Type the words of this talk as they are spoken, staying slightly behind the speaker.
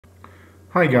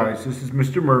Hi guys, this is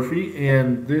Mr. Murphy,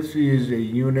 and this is a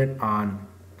unit on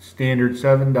standard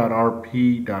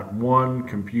 7.RP.1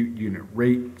 compute unit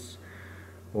rates,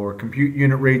 or compute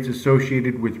unit rates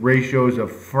associated with ratios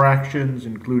of fractions,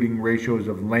 including ratios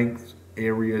of lengths,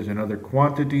 areas, and other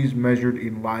quantities measured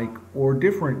in like or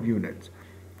different units.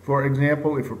 For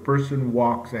example, if a person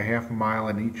walks a half mile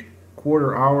in each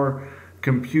quarter hour,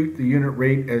 compute the unit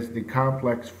rate as the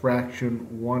complex fraction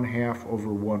 1/2 over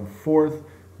 1/4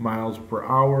 miles per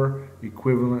hour,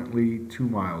 equivalently 2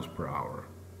 miles per hour.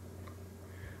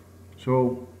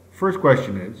 So, first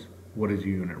question is, what is a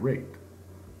unit rate?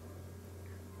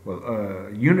 Well,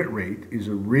 a unit rate is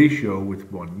a ratio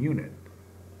with one unit.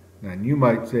 And you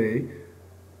might say,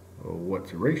 oh,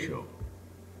 what's a ratio?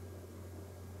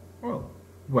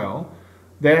 Well,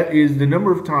 that is the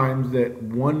number of times that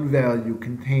one value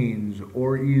contains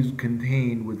or is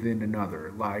contained within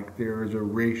another. Like there is a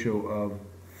ratio of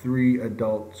 3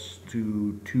 adults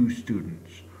to 2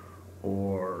 students.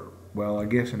 Or, well, I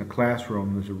guess in a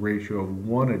classroom there's a ratio of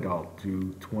 1 adult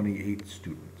to 28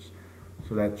 students.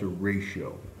 So that's a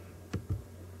ratio.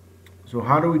 So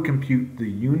how do we compute the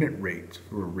unit rates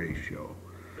for a ratio?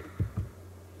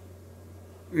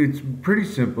 It's pretty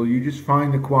simple. You just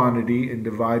find the quantity and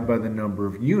divide by the number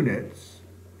of units,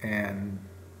 and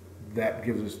that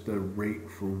gives us the rate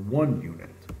for 1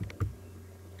 unit.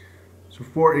 So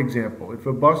for example, if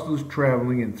a bus is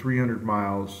traveling in 300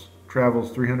 miles,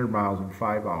 travels 300 miles in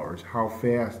 5 hours, how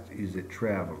fast is it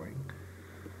traveling?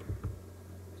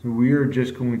 So we are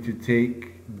just going to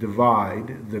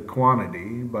divide the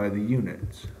quantity by the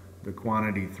units. The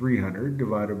quantity 300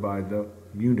 divided by the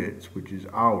units, which is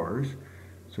hours.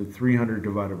 So 300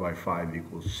 divided by 5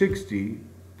 equals 60.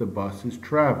 The bus is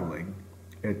traveling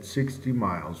at 60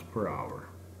 miles per hour.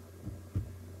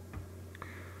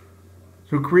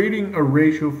 So creating a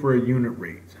ratio for a unit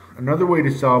rate. Another way to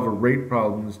solve a rate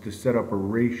problem is to set up a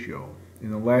ratio. In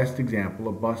the last example,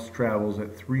 a bus travels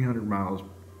at 300 miles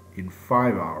in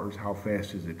 5 hours. How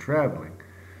fast is it traveling?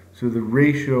 So the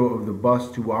ratio of the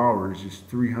bus to hours is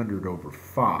 300 over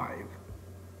 5,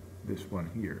 this one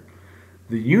here.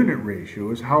 The unit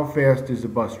ratio is how fast is the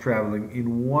bus traveling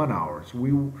in 1 hour. So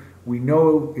we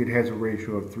know it has a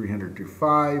ratio of 300 to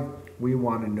 5. We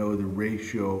want to know the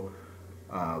ratio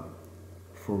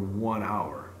for 1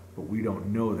 hour, but we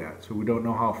don't know that. So we don't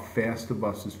know how fast the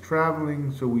bus is traveling,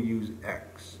 so we use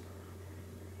x.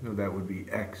 So that would be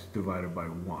x divided by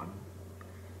 1.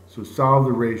 So solve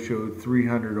the ratio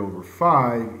 300 over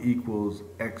 5 equals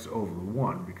x over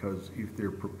 1, because if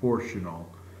they're proportional,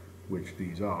 which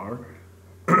these are,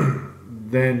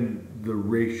 then the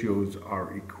ratios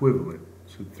are equivalent.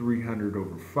 So 300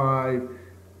 over 5,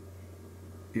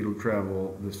 it'll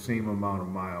travel the same amount of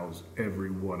miles every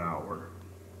 1 hour.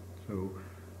 So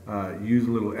use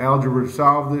a little algebra to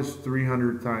solve this.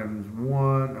 300 times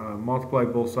 1, multiply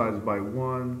both sides by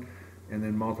 1, and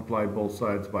then multiply both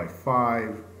sides by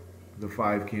 5. The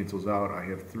 5 cancels out. I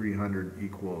have 300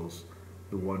 equals,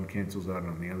 the 1 cancels out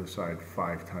on the other side,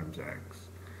 5 times x.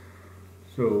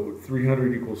 So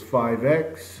 300 equals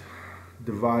 5x.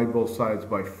 Divide both sides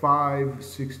by 5.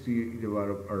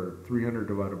 300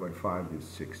 divided by 5 is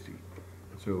 60.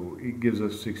 So it gives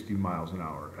us 60 miles an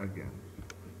hour again.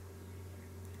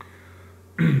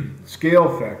 Scale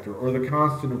factor, or the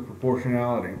constant of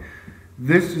proportionality.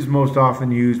 This is most often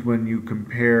used when you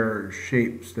compare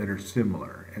shapes that are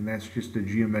similar, and that's just a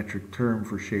geometric term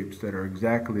for shapes that are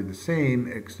exactly the same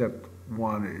except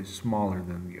one is smaller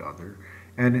than the other,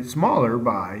 and it's smaller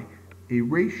by a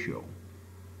ratio.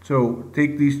 So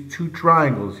take these 2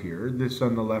 triangles here, this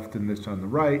on the left and this on the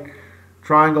right.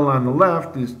 Triangle on the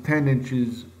left is 10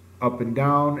 inches up and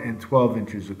down and 12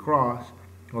 inches across,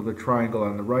 while the triangle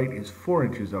on the right is 4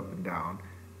 inches up and down,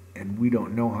 and we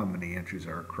don't know how many inches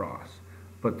are across.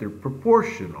 But they're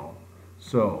proportional,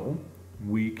 so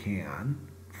we can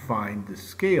find the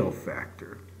scale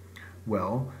factor.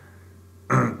 Well,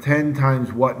 10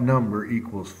 times what number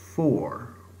equals 4?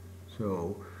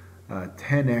 So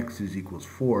 10x is equals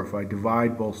 4. If I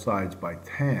divide both sides by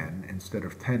 10, instead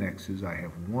of 10x's, I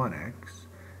have 1x.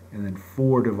 And then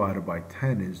 4 divided by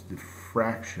 10 is the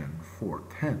fraction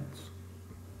 4/10.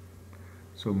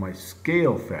 So my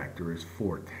scale factor is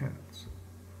 4/10.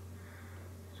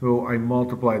 So I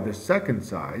multiply the second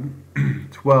side,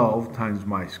 12 times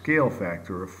my scale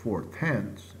factor of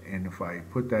 4/10, and if I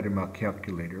put that in my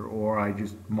calculator, or I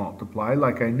just multiply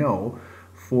like I know,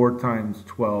 4 times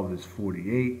 12 is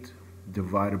 48,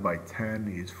 divided by 10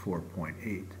 is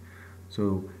 4.8.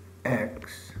 So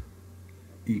x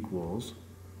equals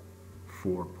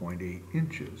 4.8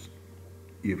 inches.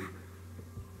 If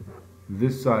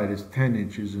this side is 10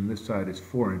 inches and this side is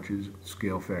 4 inches,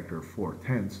 scale factor of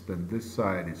 4/10, then this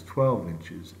side is 12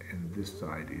 inches and this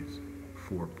side is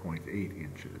 4.8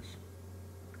 inches.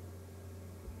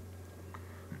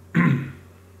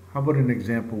 How about an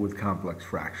example with complex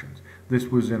fractions? This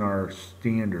was in our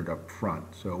standard up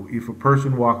front. So if a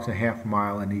person walks a half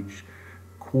mile in each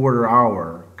quarter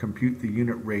hour, compute the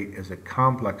unit rate as a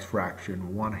complex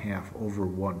fraction 1/2 over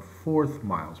 1/4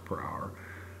 miles per hour,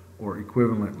 or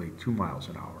equivalently 2 miles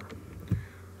an hour.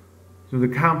 So the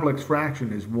complex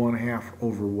fraction is 1/2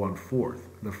 over 1/4.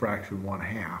 The fraction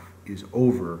 1/2 is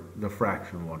over the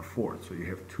fraction 1/4. So you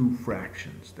have two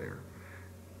fractions there.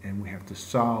 And we have to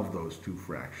solve those two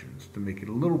fractions to make it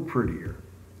a little prettier.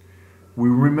 We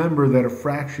remember that a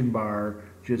fraction bar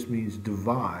just means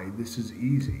divide. This is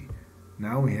easy.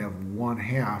 Now we have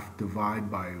 1/2 divided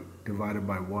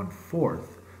by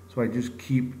 1/4. So I just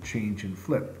keep change and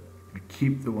flip. I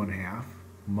keep the 1/2,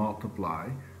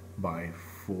 multiply by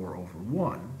 4 over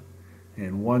 1.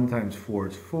 And 1 times 4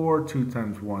 is 4, 2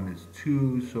 times 1 is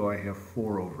 2, so I have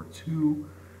 4 over 2.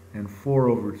 And 4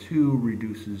 over 2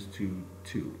 reduces to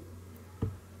 2.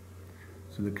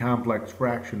 So the complex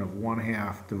fraction of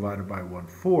 1/2 divided by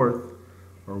 1/4,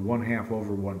 or 1/2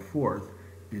 over 1/4,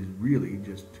 is really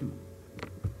just 2.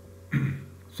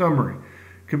 Summary.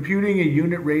 Computing a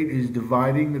unit rate is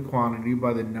dividing the quantity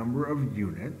by the number of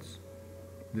units.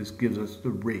 This gives us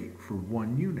the rate for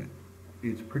 1 unit.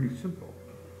 It's pretty simple.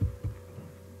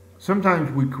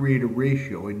 Sometimes we create a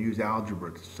ratio and use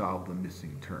algebra to solve the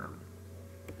missing term.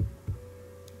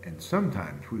 And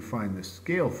sometimes we find the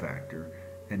scale factor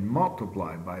and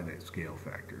multiply by that scale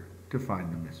factor to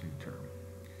find the missing term.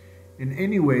 In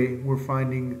any way, we're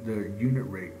finding the unit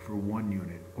rate for 1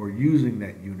 unit or using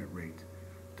that unit rate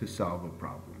to solve a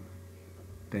problem.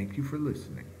 Thank you for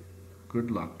listening.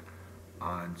 Good luck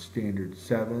on Standard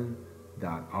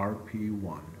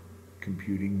 7.RP.1,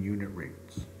 Computing Unit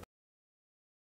Rates.